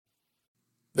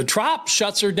The Trop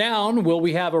shuts her down. Will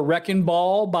we have a wrecking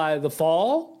ball by the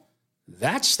fall?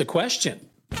 That's the question.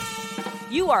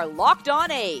 You are Locked On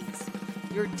A's,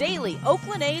 your daily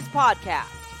Oakland A's podcast,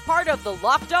 part of the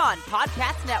Locked On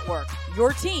Podcast Network,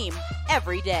 your team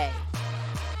every day.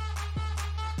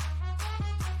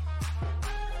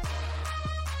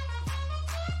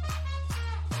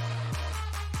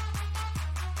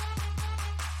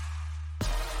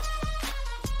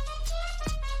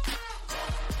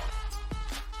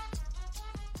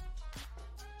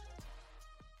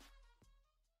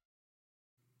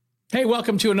 Hey,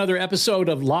 welcome to another episode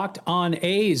of Locked On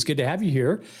A's. Good to have you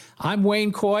here. I'm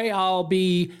Wayne Coy. I'll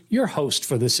be your host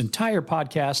for this entire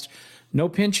podcast. No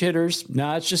pinch hitters.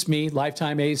 No, it's just me,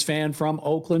 lifetime A's fan from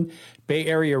Oakland, Bay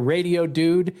Area radio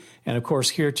dude, and of course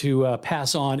here to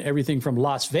pass on everything from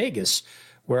Las Vegas,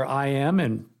 where I am,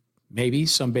 and maybe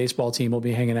some baseball team will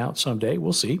be hanging out someday.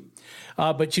 We'll see.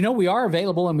 But you know, we are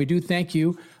available, and we do thank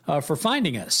you for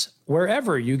finding us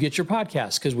wherever you get your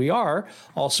podcasts, because we are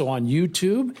also on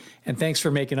YouTube. And thanks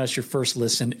for making us your first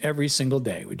listen every single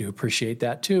day. We do appreciate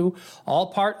that too. All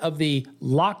part of the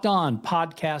Locked On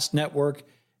Podcast Network,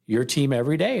 your team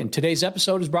every day. And today's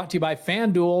episode is brought to you by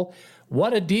FanDuel.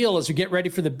 What a deal as we get ready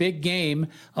for the big game.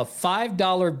 A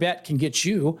 $5 bet can get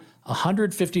you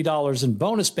 $150 in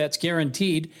bonus bets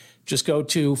guaranteed. Just go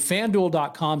to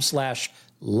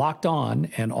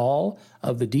FanDuel.com/LockedOn and all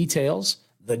of the details,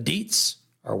 the deets,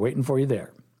 are waiting for you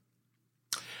there.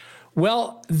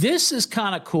 Well, this is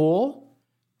kind of cool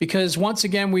because once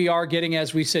again, we are getting,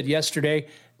 as we said yesterday,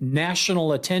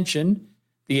 national attention,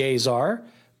 the A's are,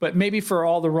 but maybe for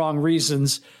all the wrong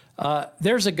reasons.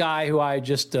 There's a guy who I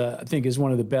just think is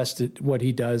one of the best at what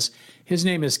he does. His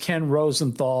name is Ken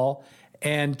Rosenthal.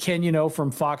 And Ken, you know, from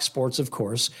Fox Sports, of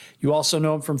course. You also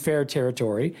know him from Fair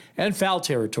Territory and Foul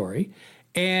Territory.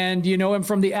 And you know him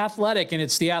from The Athletic, and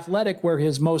it's The Athletic where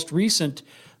his most recent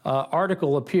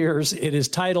article appears. It is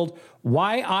titled,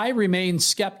 "Why I Remain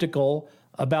Skeptical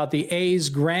About the A's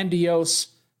Grandiose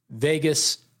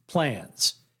Vegas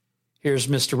Plans." Here's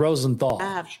Mr. Rosenthal.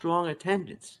 Have strong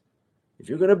attendance. If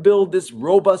you're going to build this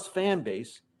robust fan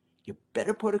base, you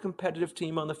better put a competitive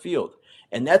team on the field.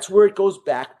 And that's where it goes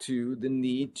back to the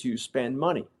need to spend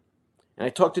money. And I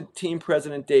talked to team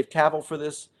president Dave Kaval for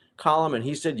this column, and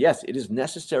he said, yes, it is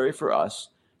necessary for us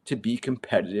to be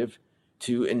competitive,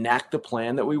 to enact the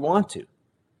plan that we want to.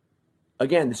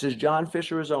 Again, this is John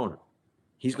Fisher as owner.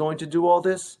 He's going to do all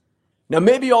this. Now,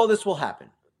 maybe all this will happen.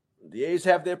 The A's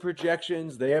have their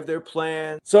projections. They have their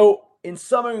plans. So in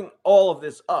summing all of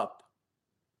this up,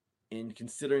 in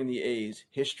considering the A's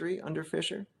history under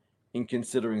Fisher, in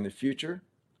considering the future,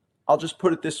 I'll just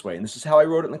put it this way, and this is how I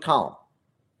wrote it in the column.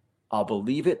 I'll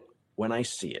believe it when I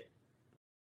see it.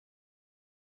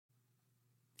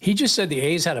 He just said the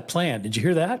A's had a plan. Did you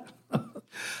hear that?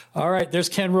 All right, there's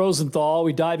Ken Rosenthal.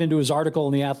 We dive into his article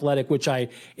in The Athletic, which I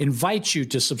invite you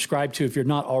to subscribe to if you're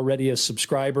not already a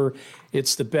subscriber.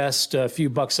 It's the best few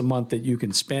bucks a month that you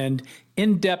can spend.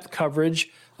 In-depth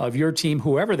coverage of your team,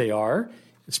 whoever they are,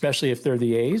 especially if they're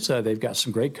the A's. They've got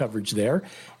some great coverage there.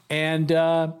 And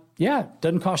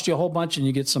doesn't cost you a whole bunch, and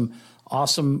you get some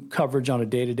awesome coverage on a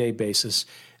day-to-day basis,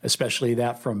 especially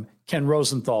that from Ken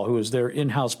Rosenthal, who is their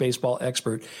in-house baseball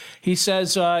expert. He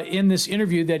says in this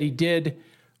interview that he did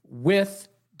with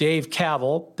Dave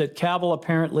Kaval, that Kaval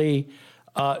apparently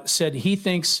said he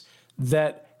thinks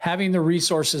that having the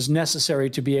resources necessary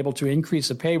to be able to increase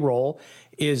a payroll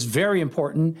is very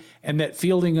important, and that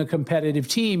fielding a competitive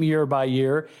team year by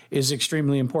year is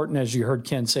extremely important, as you heard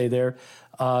Ken say there.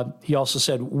 He also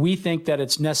said, we think that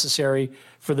it's necessary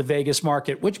for the Vegas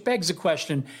market, which begs the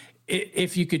question,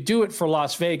 if you could do it for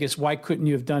Las Vegas, why couldn't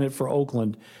you have done it for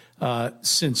Oakland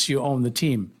since you own the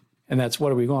team? And that's,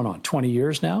 what are we going on, 20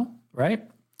 years now, right?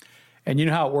 And you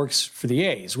know how it works for the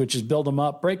A's, which is build them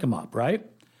up, break them up, right?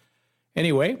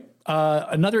 Anyway,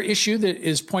 another issue that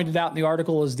is pointed out in the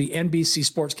article is the NBC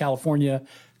Sports California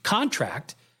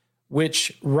contract,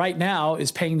 which right now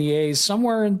is paying the A's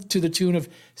somewhere to the tune of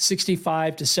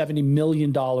 $65 to $70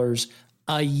 million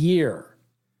a year.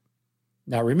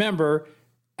 Now, remember,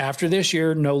 after this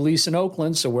year, no lease in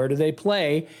Oakland, so where do they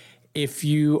play? If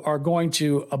you are going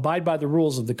to abide by the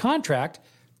rules of the contract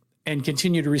and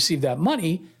continue to receive that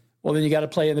money, well, then you got to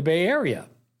play in the Bay Area.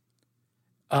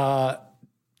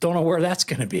 Don't know where that's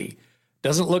going to be.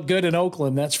 Doesn't look good in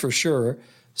Oakland, that's for sure.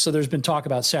 So there's been talk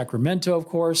about Sacramento, of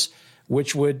course,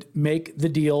 which would make the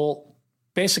deal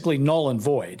basically null and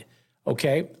void.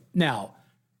 Okay. Now,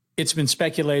 it's been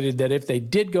speculated that if they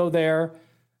did go there,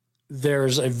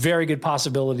 there's a very good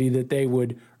possibility that they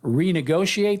would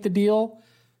renegotiate the deal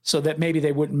so that maybe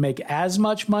they wouldn't make as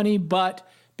much money, but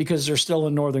because they're still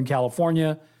in Northern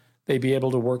California, they'd be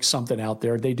able to work something out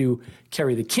there. They do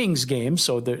carry the Kings game,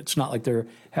 so it's not like there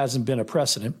hasn't been a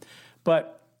precedent.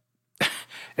 But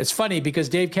it's funny because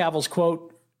Dave Cavill's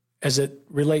quote as it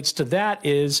relates to that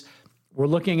is, we're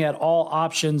looking at all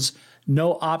options.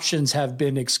 No options have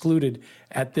been excluded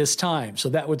at this time. So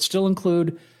that would still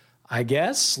include, I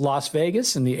guess, Las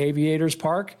Vegas and the Aviators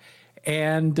Park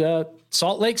and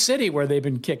Salt Lake City, where they've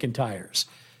been kicking tires.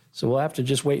 So we'll have to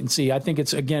just wait and see. I think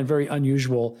it's, again, very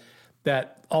unusual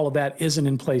that all of that isn't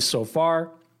in place so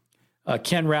far.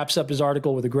 Ken wraps up his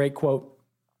article with a great quote.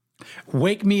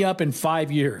 "Wake me up in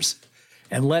 5 years,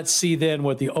 and let's see then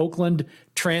what the Oakland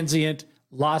transient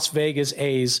Las Vegas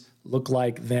A's look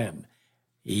like then."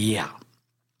 Yeah.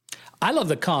 I love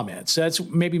the comments. That's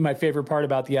maybe my favorite part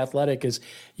about The Athletic is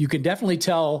you can definitely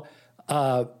tell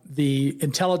the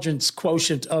intelligence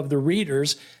quotient of the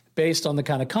readers based on the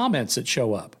kind of comments that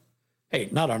show up. Hey,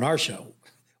 not on our show.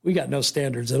 We got no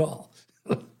standards at all.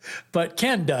 But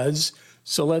Ken does.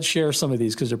 So let's share some of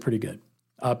these because they're pretty good.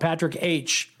 Patrick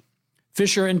H.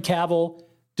 Fisher and Cavill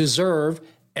deserve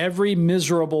every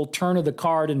miserable turn of the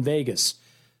card in Vegas.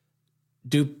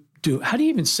 How do you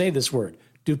even say this word?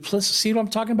 See what I'm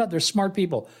talking about? They're smart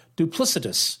people.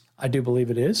 Duplicitous, I do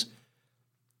believe it is.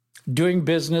 Doing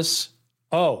business.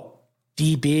 Oh,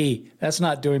 DB. That's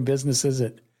not doing business, is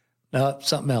it? No,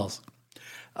 something else.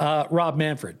 Rob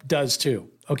Manfred does too.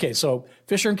 Okay, so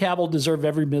Fisher and Cavill deserve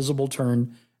every miserable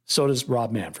turn. So does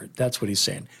Rob Manfred. That's what he's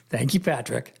saying. Thank you,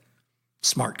 Patrick.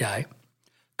 Smart guy.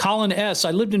 Colin S.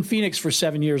 I lived in Phoenix for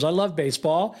 7 years. I love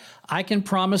baseball. I can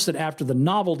promise that after the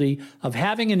novelty of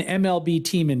having an MLB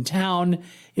team in town,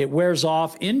 it wears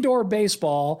off. Indoor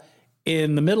baseball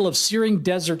in the middle of searing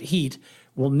desert heat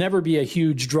will never be a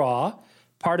huge draw.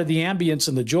 Part of the ambience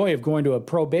and the joy of going to a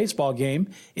pro baseball game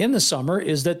in the summer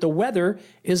is that the weather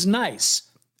is nice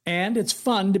and it's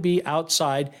fun to be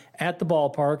outside at the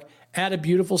ballpark at a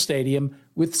beautiful stadium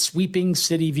with sweeping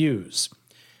city views.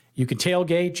 You can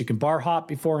tailgate, you can bar hop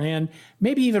beforehand,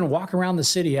 maybe even walk around the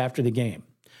city after the game.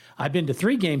 I've been to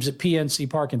 3 games at PNC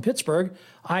Park in Pittsburgh.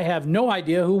 I have no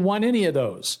idea who won any of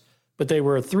those, but they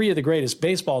were 3 of the greatest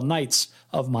baseball nights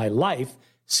of my life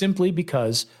simply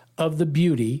because of the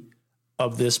beauty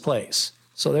of this place.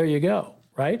 So there you go,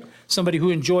 right? Somebody who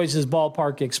enjoys his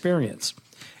ballpark experience.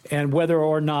 And whether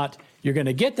or not you're going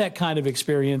to get that kind of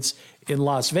experience in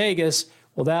Las Vegas,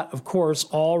 well, that, of course,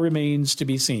 all remains to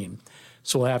be seen.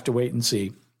 So we'll have to wait and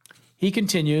see. He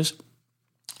continues,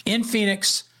 in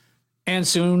Phoenix and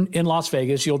soon in Las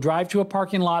Vegas, you'll drive to a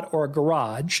parking lot or a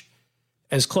garage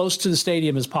as close to the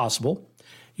stadium as possible.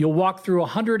 You'll walk through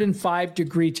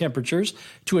 105-degree temperatures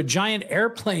to a giant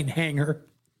airplane hangar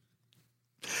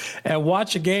and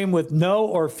watch a game with no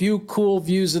or few cool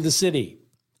views of the city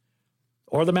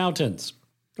or the mountains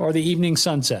or the evening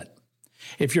sunset.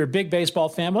 If you're a big baseball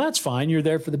fan, well, that's fine. You're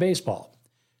there for the baseball.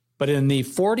 But in the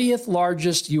 40th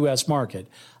largest U.S. market,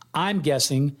 I'm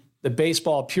guessing the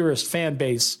baseball purist fan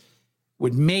base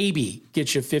would maybe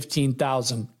get you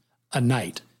 15,000 a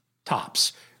night,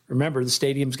 tops. Remember, the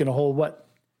stadium's going to hold what?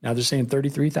 Now they're saying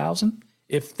 33,000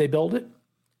 if they build it.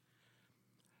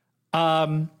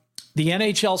 The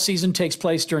NHL season takes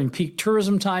place during peak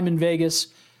tourism time in Vegas,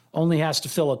 only has to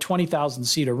fill a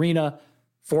 20,000-seat arena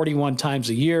 41 times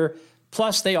a year.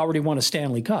 Plus, they already won a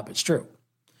Stanley Cup. It's true.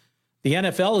 The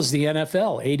NFL is the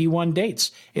NFL, 81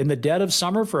 dates. In the dead of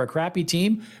summer for a crappy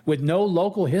team with no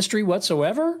local history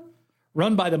whatsoever,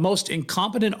 run by the most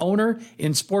incompetent owner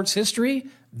in sports history,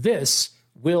 this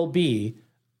will be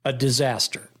a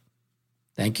disaster.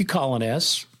 Thank you, Colin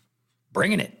S.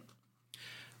 Bringing it.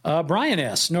 Brian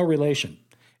S., no relation.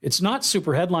 It's not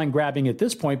super headline grabbing at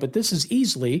this point, but this is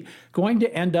easily going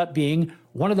to end up being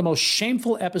one of the most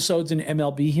shameful episodes in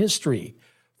MLB history.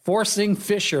 Forcing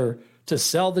Fisher to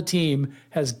sell the team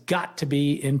has got to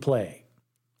be in play.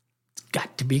 It's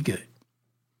got to be good.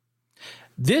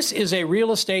 This is a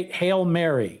real estate Hail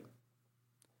Mary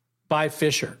by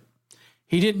Fisher.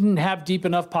 He didn't have deep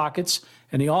enough pockets,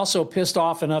 and he also pissed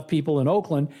off enough people in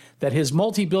Oakland that his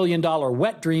multi-billion-dollar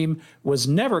wet dream was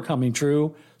never coming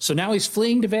true, so now he's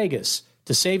fleeing to Vegas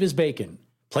to save his bacon,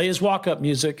 play his walk-up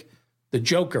music, the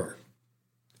Joker,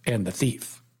 and the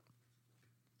Thief.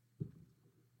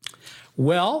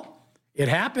 Well, it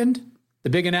happened. The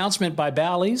big announcement by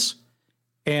Bally's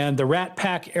and the Rat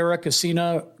Pack era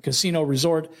casino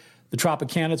resort, the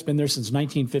Tropicana, it's been there since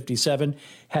 1957,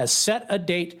 has set a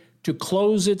date to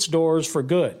close its doors for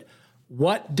good.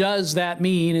 What does that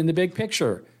mean in the big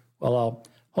picture? Well, I'll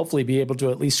hopefully be able to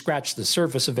at least scratch the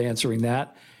surface of answering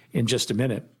that in just a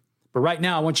minute. But right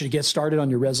now, I want you to get started on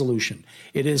your resolution.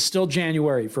 It is still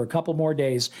January for a couple more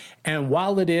days. And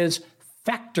while it is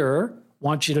Factor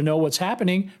wants you to know what's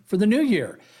happening for the new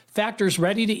year. Factor's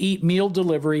ready-to-eat meal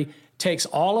delivery takes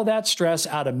all of that stress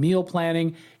out of meal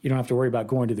planning. You don't have to worry about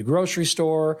going to the grocery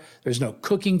store. There's no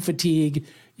cooking fatigue.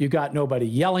 You got nobody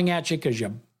yelling at you because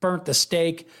you burnt the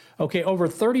steak. Okay, over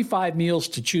 35 meals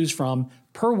to choose from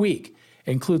per week.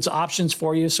 Includes options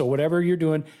for you. So whatever you're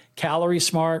doing, calorie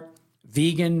smart,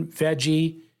 vegan,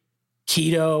 veggie,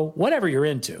 keto, whatever you're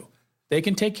into, they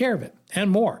can take care of it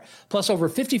and more. Plus over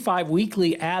 55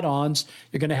 weekly add-ons.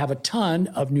 You're going to have a ton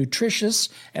of nutritious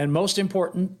and, most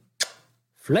important,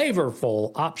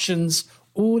 flavorful options.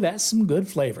 Ooh, that's some good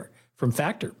flavor from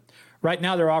Factor. Right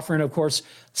now, they're offering, of course,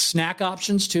 snack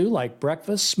options too, like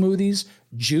breakfast, smoothies,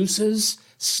 juices,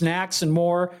 snacks, and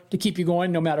more to keep you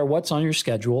going no matter what's on your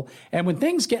schedule. And when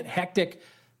things get hectic,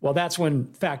 well, that's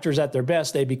when Factor's at their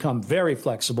best. They become very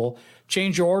flexible.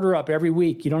 Change your order up every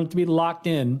week. You don't have to be locked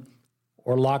in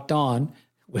or locked on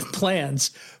with plans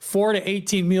 4 to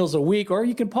 18 meals a week, or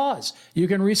you can pause. You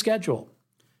can reschedule.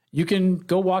 You can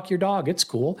go walk your dog. It's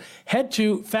cool. Head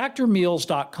to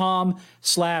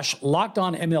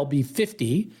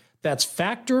factormeals.com/lockedonmlb50. That's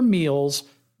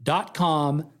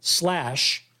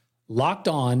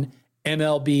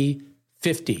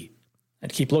factormeals.com/lockedonmlb50.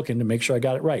 And keep looking to make sure I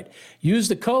got it right. Use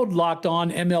the code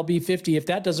LOCKEDONMLB50 if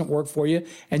that doesn't work for you,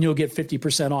 and you'll get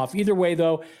 50% off. Either way,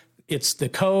 though, it's the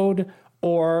code,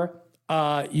 or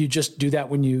you just do that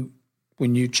when you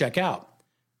check out.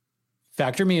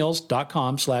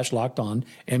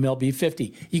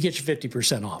 Factormeals.com/lockedonmlb50. You get your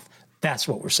 50% off. That's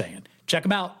what we're saying. Check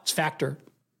them out. It's Factor.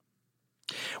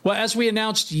 Well, as we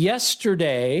announced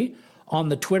yesterday on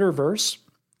the Twitterverse,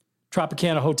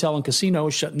 Tropicana Hotel and Casino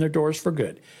is shutting their doors for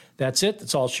good. That's it.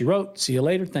 That's all she wrote. See you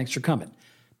later. Thanks for coming.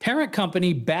 Parent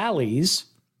company Bally's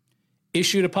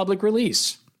issued a public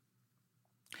release,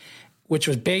 which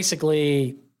was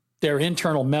basically their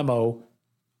internal memo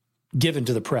given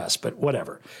to the press, but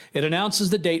whatever. It announces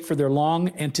the date for their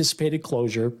long-anticipated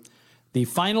closure. The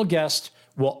final guests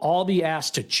will all be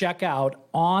asked to check out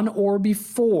on or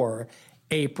before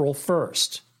April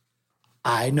 1st.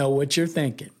 I know what you're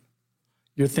thinking.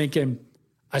 You're thinking,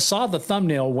 I saw the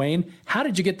thumbnail, Wayne. How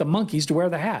did you get the monkeys to wear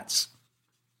the hats?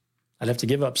 I'd have to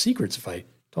give up secrets if I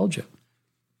told you.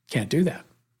 Can't do that.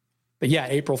 But yeah,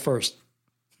 April 1st.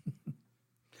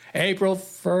 April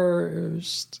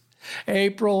 1st.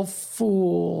 April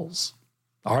Fools.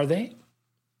 Are they?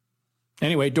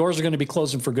 Anyway, doors are going to be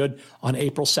closing for good on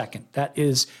April 2nd. That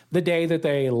is the day that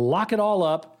they lock it all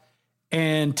up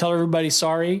and tell everybody,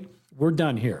 sorry, we're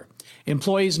done here.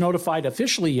 Employees notified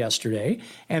officially yesterday,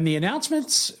 and the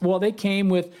announcements, well, they came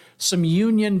with some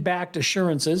union-backed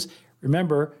assurances.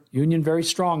 Remember, union very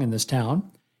strong in this town.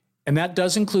 And that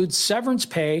does include severance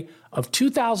pay of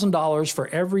 $2,000 for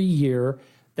every year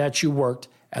that you worked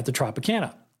at the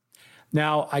Tropicana.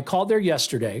 Now, I called there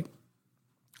yesterday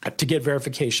to get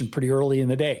verification pretty early in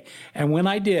the day. And when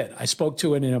I did, I spoke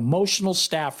to an emotional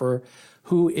staffer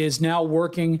who is now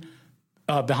working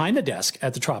behind the desk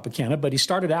at the Tropicana, but he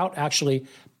started out actually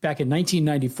back in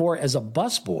 1994 as a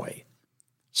busboy.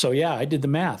 So yeah, I did the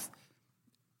math.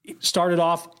 He started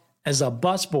off as a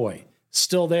busboy,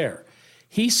 still there.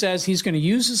 He says he's going to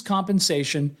use his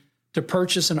compensation to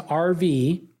purchase an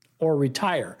RV or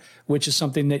retire, which is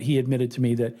something that he admitted to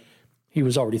me that he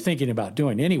was already thinking about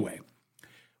doing anyway.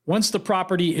 Once the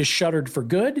property is shuttered for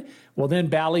good, well, then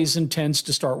Bally's intends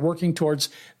to start working towards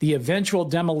the eventual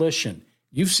demolition.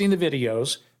 You've seen the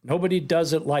videos. Nobody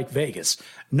does it like Vegas.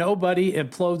 Nobody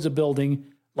implodes a building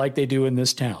like they do in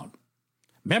this town.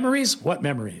 Memories? What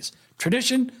memories?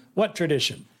 Tradition? What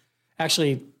tradition?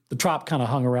 Actually, the Trop kind of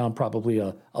hung around probably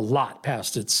a lot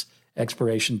past its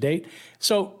expiration date.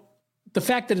 So the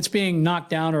fact that it's being knocked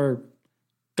down or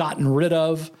gotten rid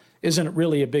of isn't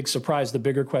really a big surprise. The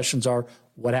bigger questions are,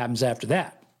 what happens after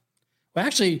that? Well,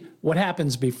 actually, what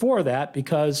happens before that,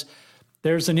 because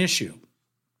there's an issue,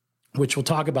 which we'll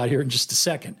talk about here in just a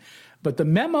second. But the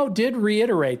memo did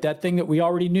reiterate that thing that we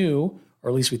already knew, or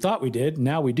at least we thought we did,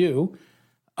 now we do.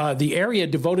 The area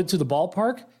devoted to the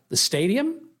ballpark, the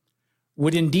stadium,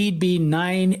 would indeed be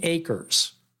 9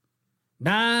 acres.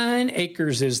 9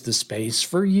 acres is the space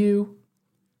for you.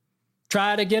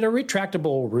 Try to get a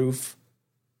retractable roof.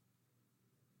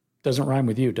 Doesn't rhyme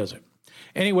with you, does it?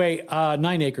 Anyway,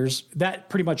 9 acres, that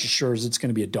pretty much assures it's going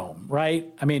to be a dome,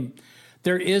 right? I mean,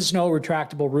 there is no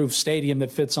retractable roof stadium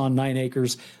that fits on 9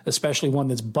 acres, especially one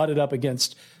that's butted up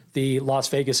against the Las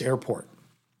Vegas airport.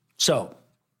 So,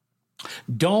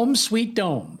 dome, sweet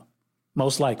dome,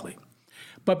 most likely.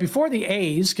 But before the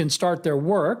A's can start their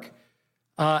work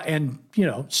and,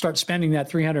 start spending that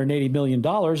 $380 million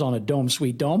on a dome,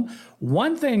 sweet dome,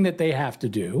 one thing that they have to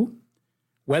do,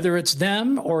 whether it's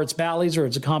them or it's Bally's or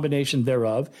it's a combination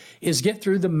thereof, is get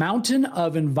through the mountain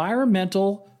of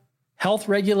environmental health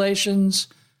regulations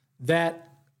that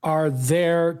are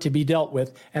there to be dealt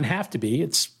with and have to be.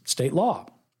 It's state law.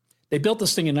 They built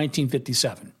this thing in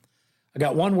 1957. I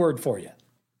got one word for you: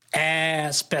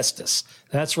 asbestos.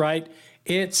 That's right.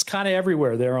 It's kind of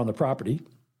everywhere there on the property.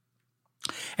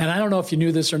 And I don't know if you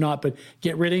knew this or not, but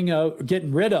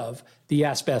getting rid of the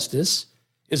asbestos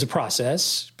is a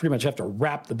process. Pretty much have to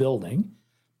wrap the building.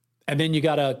 And then you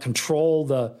got to control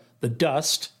the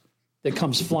dust that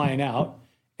comes flying out.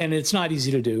 And it's not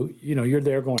easy to do. You know, you're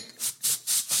there going,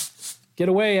 get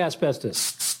away, asbestos.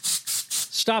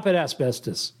 Stop it,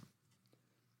 asbestos.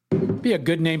 Be a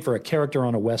good name for a character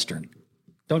on a Western,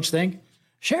 don't you think?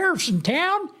 Sheriff's in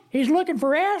town. He's looking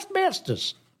for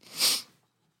asbestos.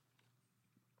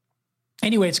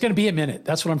 Anyway, it's going to be a minute.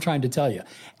 That's what I'm trying to tell you.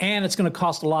 And it's going to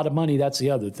cost a lot of money. That's the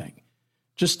other thing.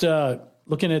 Just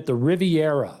looking at the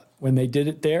Riviera, when they did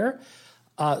it there,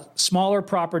 smaller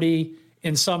property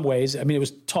in some ways. I mean, it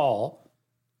was tall.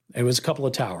 It was a couple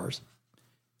of towers.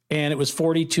 And it was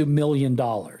 $42 million.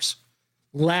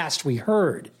 Last we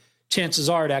heard, chances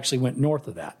are it actually went north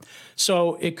of that.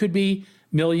 So it could be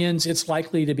millions. It's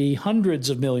likely to be hundreds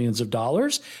of millions of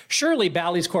dollars. Surely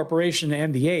Bally's Corporation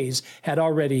and the A's had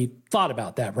already thought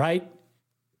about that, right?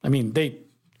 I mean, the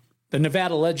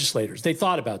Nevada legislators, they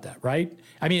thought about that, right?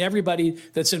 I mean, everybody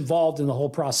that's involved in the whole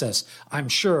process, I'm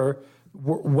sure,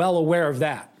 were well aware of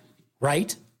that,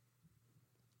 right?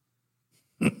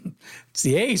 It's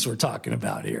the A's we're talking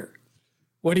about here.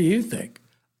 What do you think?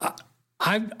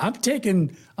 I'm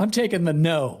taking the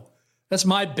no. That's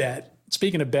my bet.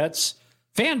 Speaking of bets,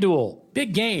 FanDuel,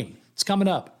 big game. It's coming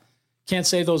up. Can't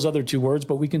say those other two words,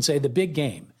 but we can say the big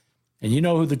game. And you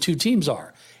know who the two teams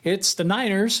are. It's the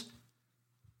Niners,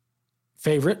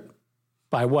 favorite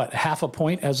by what, half a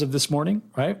point as of this morning,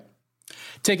 right?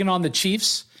 Taking on the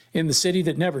Chiefs in the city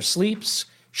that never sleeps.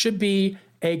 Should be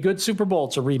a good Super Bowl.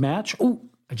 It's a rematch. Oh,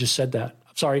 I just said that.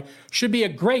 I'm sorry. Should be a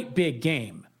great big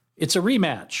game. It's a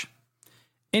rematch.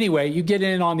 Anyway, you get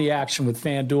in on the action with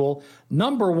FanDuel,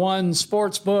 #1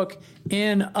 sports book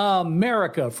in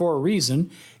America for a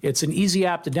reason. It's an easy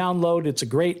app to download. It's a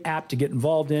great app to get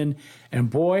involved in. And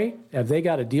boy, have they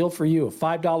got a deal for you. A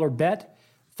 $5 bet,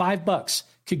 $5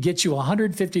 could get you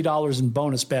 $150 in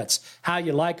bonus bets. How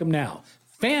you like them now?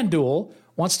 FanDuel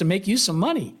wants to make you some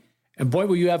money. And boy,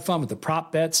 will you have fun with the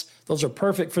prop bets. Those are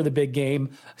perfect for the big game.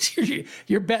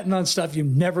 You're betting on stuff you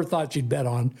never thought you'd bet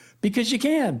on because you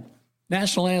can.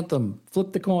 National anthem,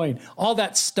 flip the coin, all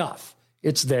that stuff.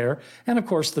 It's there. And of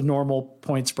course, the normal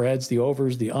point spreads, the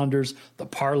overs, the unders, the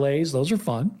parlays, those are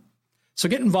fun. So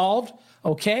get involved,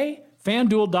 okay?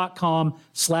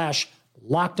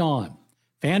 FanDuel.com/lockedon.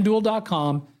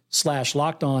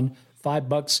 FanDuel.com/lockedon.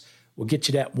 $5 will get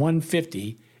you that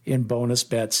 $150 in bonus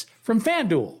bets from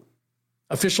FanDuel,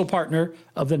 official partner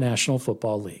of the National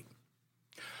Football League.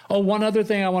 Oh, one other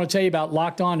thing I want to tell you about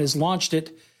Locked On is launched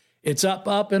it. It's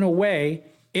up and away.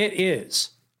 It is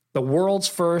the world's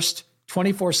first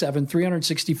 24/7,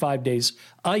 365 days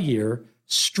a year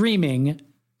streaming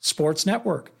sports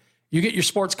network. You get your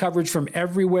sports coverage from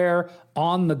everywhere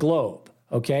on the globe,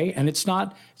 okay? And it's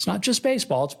not just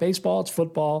baseball. It's baseball, it's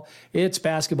football, it's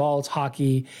basketball, it's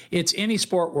hockey. It's any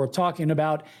sport we're talking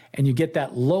about, and you get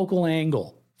that local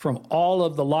angle from all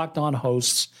of the Locked On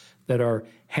hosts that are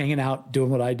hanging out doing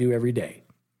what I do every day.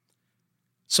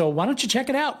 So why don't you check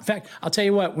it out? In fact, I'll tell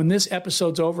you what, when this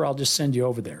episode's over, I'll just send you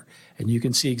over there and you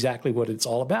can see exactly what it's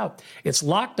all about. It's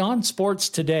Locked On Sports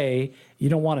Today. You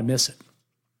don't want to miss it.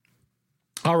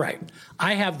 All right.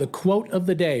 I have the quote of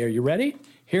the day. Are you ready?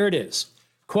 Here it is.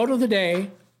 Quote of the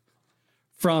day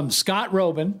from Scott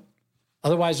Robin,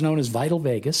 otherwise known as Vital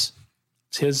Vegas.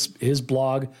 It's his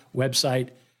blog website,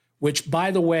 which,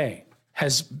 by the way,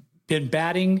 has been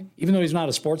batting, even though he's not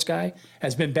a sports guy,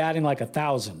 has been batting like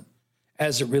 1,000.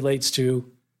 As it relates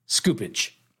to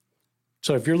scoopage.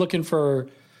 So if you're looking for,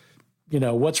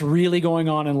 what's really going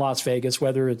on in Las Vegas,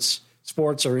 whether it's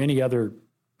sports or any other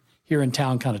here in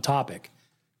town kind of topic,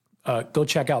 go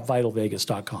check out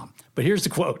vitalvegas.com. But here's the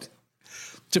quote.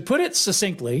 To put it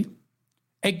succinctly,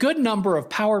 a good number of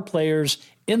power players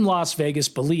in Las Vegas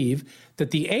believe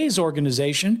that the A's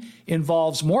organization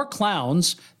involves more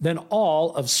clowns than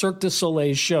all of Cirque du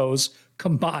Soleil's shows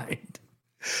combined.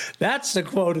 That's the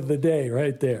quote of the day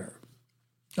right there.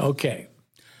 Okay.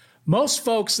 Most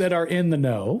folks that are in the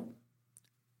know,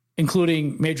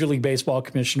 including Major League Baseball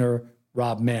Commissioner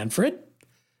Rob Manfred,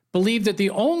 believe that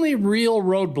the only real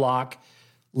roadblock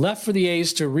left for the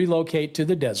A's to relocate to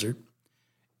the desert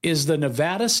is the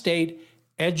Nevada State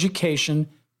Education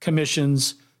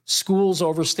Commission's schools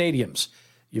over stadiums.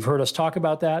 You've heard us talk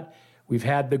about that. We've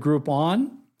had the group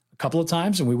on a couple of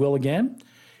times, and we will again.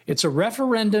 It's a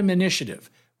referendum initiative.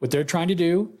 What they're trying to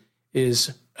do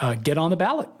is get on the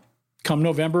ballot come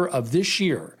November of this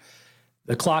year.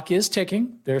 The clock is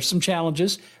ticking. There's some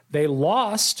challenges. They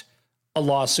lost a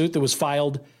lawsuit that was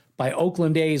filed by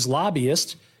Oakland A's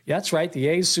lobbyists. Yeah, that's right. The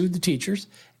A's sued the teachers,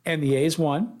 and the A's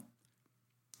won.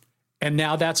 And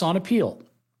now that's on appeal.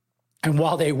 And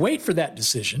while they wait for that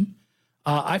decision,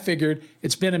 I figured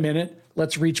it's been a minute.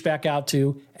 Let's reach back out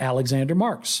to Alexander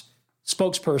Marks,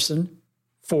 spokesperson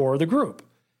for the group,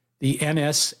 the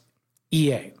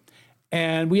NSEA.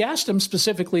 And we asked him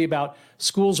specifically about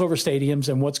schools over stadiums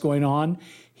and what's going on.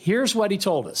 Here's what he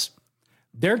told us.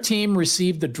 Their team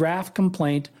received the draft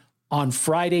complaint on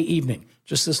Friday evening,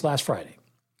 just this last Friday.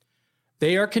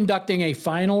 They are conducting a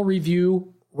final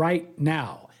review right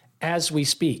now as we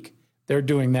speak. They're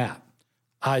doing that.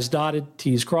 I's dotted,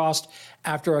 T's crossed.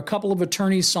 After a couple of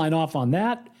attorneys sign off on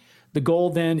that, the goal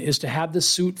then is to have the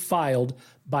suit filed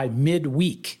by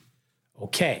midweek.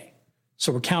 Okay,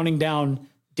 so we're counting down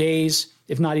days,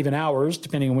 if not even hours,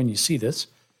 depending on when you see this,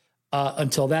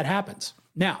 until that happens.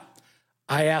 Now,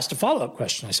 I asked a follow-up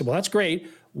question. I said, well, that's great.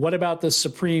 What about the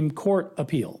Supreme Court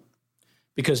appeal?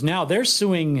 Because now they're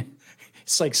suing.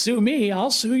 It's like, sue me, I'll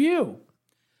sue you.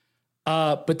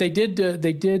 But they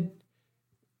did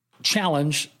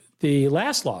challenge the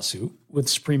last lawsuit with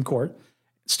the Supreme Court.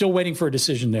 Still waiting for a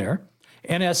decision there.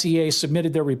 NSEA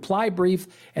submitted their reply brief,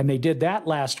 and they did that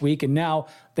last week, and now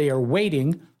they are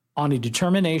waiting on a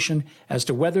determination as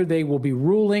to whether they will be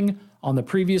ruling on the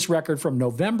previous record from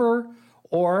November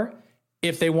or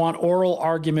if they want oral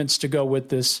arguments to go with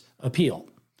this appeal.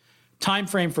 Time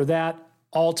frame for that,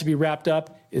 all to be wrapped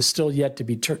up, is still yet to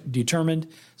be determined,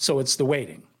 so it's the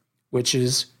waiting, which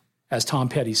is, as Tom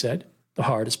Petty said, the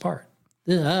hardest part.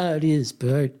 The hardest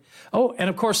part. Oh, and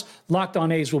of course, Locked On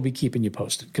A's will be keeping you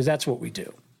posted because that's what we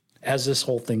do as this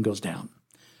whole thing goes down.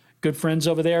 Good friends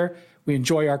over there. We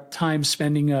enjoy our time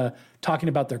spending talking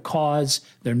about their cause,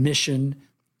 their mission,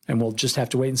 and we'll just have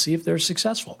to wait and see if they're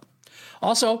successful.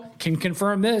 Also, can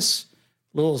confirm this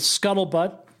little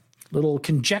scuttlebutt, little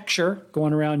conjecture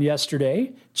going around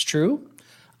yesterday. It's true.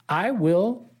 I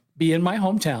will be in my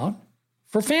hometown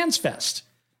for Fans Fest.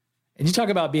 And you talk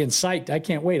about being psyched. I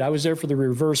can't wait. I was there for the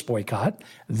reverse boycott.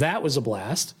 That was a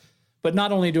blast. But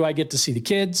not only do I get to see the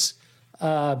kids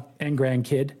and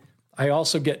grandkid, I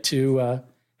also get to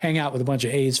hang out with a bunch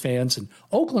of A's fans and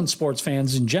Oakland sports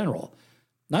fans in general.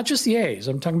 Not just the A's.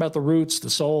 I'm talking about the Roots, the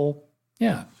Soul.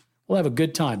 Yeah, we'll have a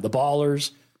good time. The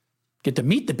Ballers. Get to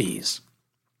meet the Bees.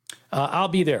 I'll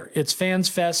be there. It's Fans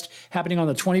Fest happening on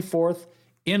the 24th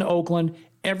in Oakland.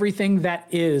 Everything that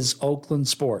is Oakland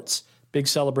sports. Big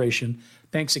celebration.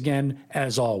 Thanks again,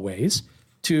 as always,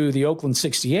 to the Oakland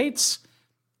 68s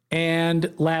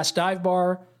and Last Dive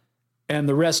Bar and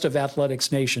the rest of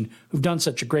Athletics Nation who've done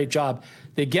such a great job.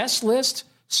 The guest list,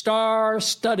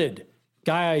 star-studded.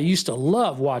 Guy I used to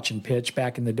love watching pitch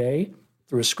back in the day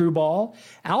through a screwball.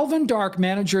 Alvin Dark,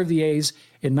 manager of the A's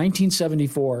in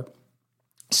 1974,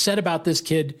 said about this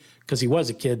kid, because he was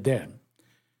a kid then,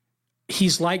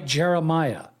 he's like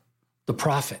Jeremiah, the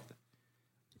prophet.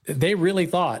 They really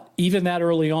thought, even that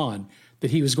early on,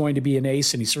 that he was going to be an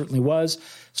ace, and he certainly was.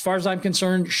 As far as I'm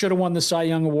concerned, should have won the Cy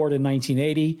Young Award in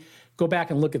 1980. Go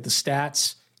back and look at the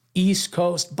stats. East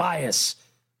Coast bias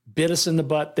bit us in the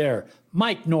butt there.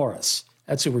 Mike Norris,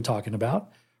 that's who we're talking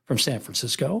about, from San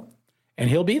Francisco, and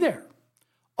he'll be there.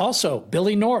 Also,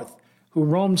 Billy North, who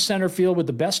roamed center field with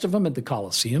the best of them at the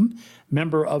Coliseum,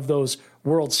 member of those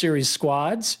World Series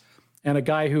squads, and a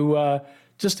guy who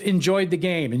just enjoyed the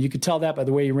game. And you could tell that by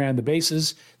the way he ran the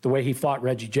bases, the way he fought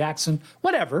Reggie Jackson,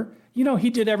 whatever. You know,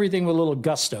 he did everything with a little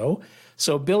gusto.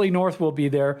 So Billy North will be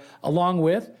there, along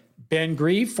with Ben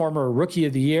Grieve, former Rookie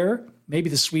of the Year, maybe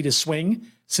the sweetest swing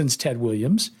since Ted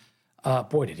Williams.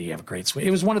 Boy, did he have a great swing.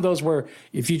 It was one of those where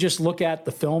if you just look at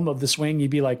the film of the swing,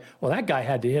 you'd be like, well, that guy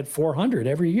had to hit 400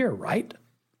 every year, right?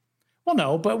 Well,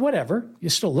 no, but whatever. You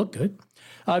still look good.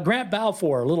 Grant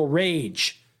Balfour, a little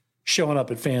rage showing up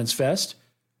at Fans Fest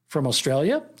from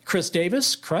Australia. Chris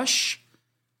Davis, Crush.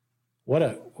 What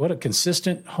a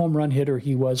consistent home run hitter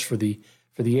he was for the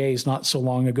A's not so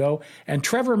long ago. And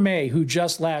Trevor May, who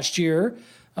just last year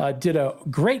did a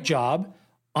great job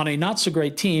on a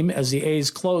not-so-great team as the A's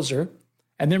closer,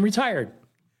 and then retired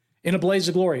in a blaze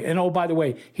of glory. And, oh, by the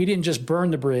way, he didn't just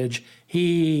burn the bridge,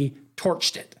 he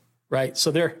torched it, right? So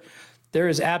there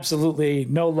is absolutely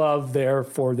no love there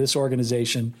for this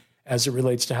organization as it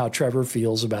relates to how Trevor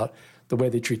feels about the way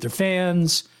they treat their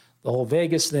fans, the whole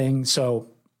Vegas thing. So,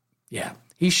 yeah,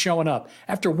 he's showing up.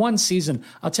 After one season,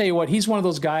 I'll tell you what, he's one of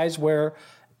those guys where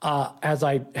as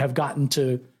I have gotten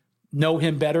to know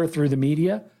him better through the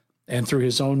media and through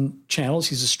his own channels.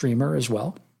 He's a streamer as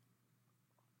well.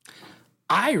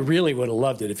 I really would have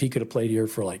loved it if he could have played here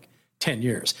for like 10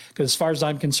 years. Because as far as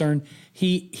I'm concerned,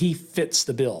 he fits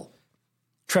the bill.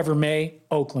 Trevor May,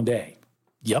 Oakland A.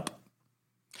 Yep.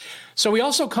 So we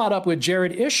also caught up with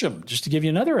Jared Isham, just to give you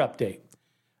another update.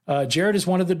 Jared is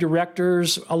one of the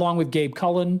directors, along with Gabe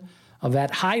Cullen, of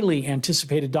that highly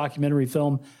anticipated documentary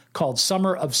film called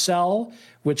Summer of Sell,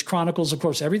 which chronicles, of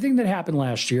course, everything that happened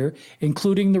last year,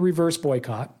 including the reverse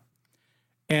boycott.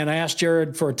 And I asked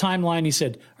Jared for a timeline. He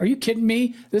said, "Are you kidding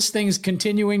me? This thing's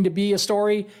continuing to be a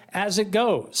story as it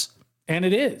goes." And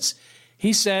it is.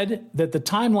 He said that the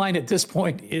timeline at this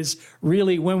point is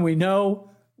really when we know,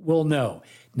 we'll know.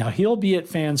 Now, he'll be at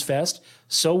Fans Fest,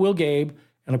 so will Gabe.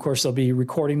 And, of course, they'll be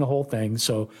recording the whole thing.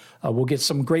 So we'll get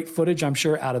some great footage, I'm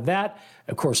sure, out of that.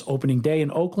 Of course, opening day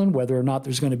in Oakland, whether or not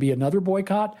there's going to be another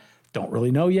boycott, don't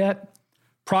really know yet.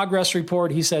 Progress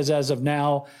report, he says, as of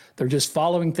now, they're just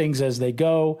following things as they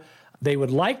go. They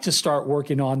would like to start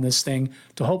working on this thing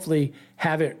to hopefully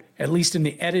have it at least in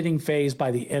the editing phase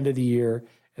by the end of the year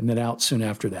and then out soon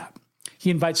after that. He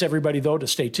invites everybody, though, to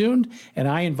stay tuned, and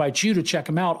I invite you to check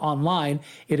him out online.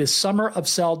 It is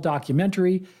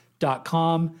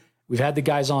summerofcelldocumentary.com. We've had the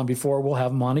guys on before. We'll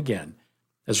have them on again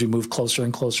as we move closer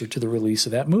and closer to the release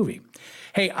of that movie.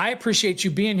 Hey, I appreciate you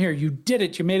being here. You did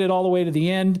it. You made it all the way to the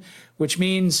end, which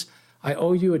means I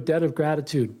owe you a debt of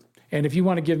gratitude. And if you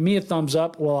want to give me a thumbs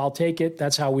up, well, I'll take it.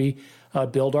 That's how we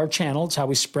build our channel. It's how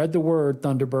we spread the word,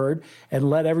 Thunderbird, and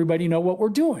let everybody know what we're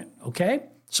doing, okay?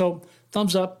 So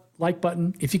thumbs up, like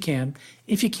button, if you can.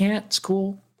 If you can't, it's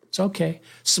cool. It's okay.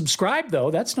 Subscribe, though.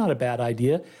 That's not a bad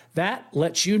idea. That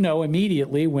lets you know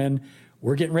immediately when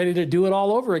we're getting ready to do it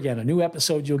all over again. A new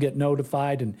episode, you'll get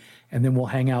notified, and then we'll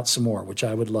hang out some more, which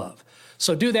I would love.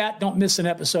 So do that. Don't miss an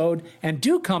episode. And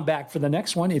do come back for the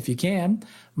next one if you can.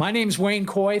 My name's Wayne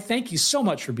Coy. Thank you so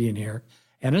much for being here.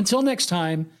 And until next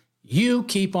time, you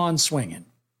keep on swinging.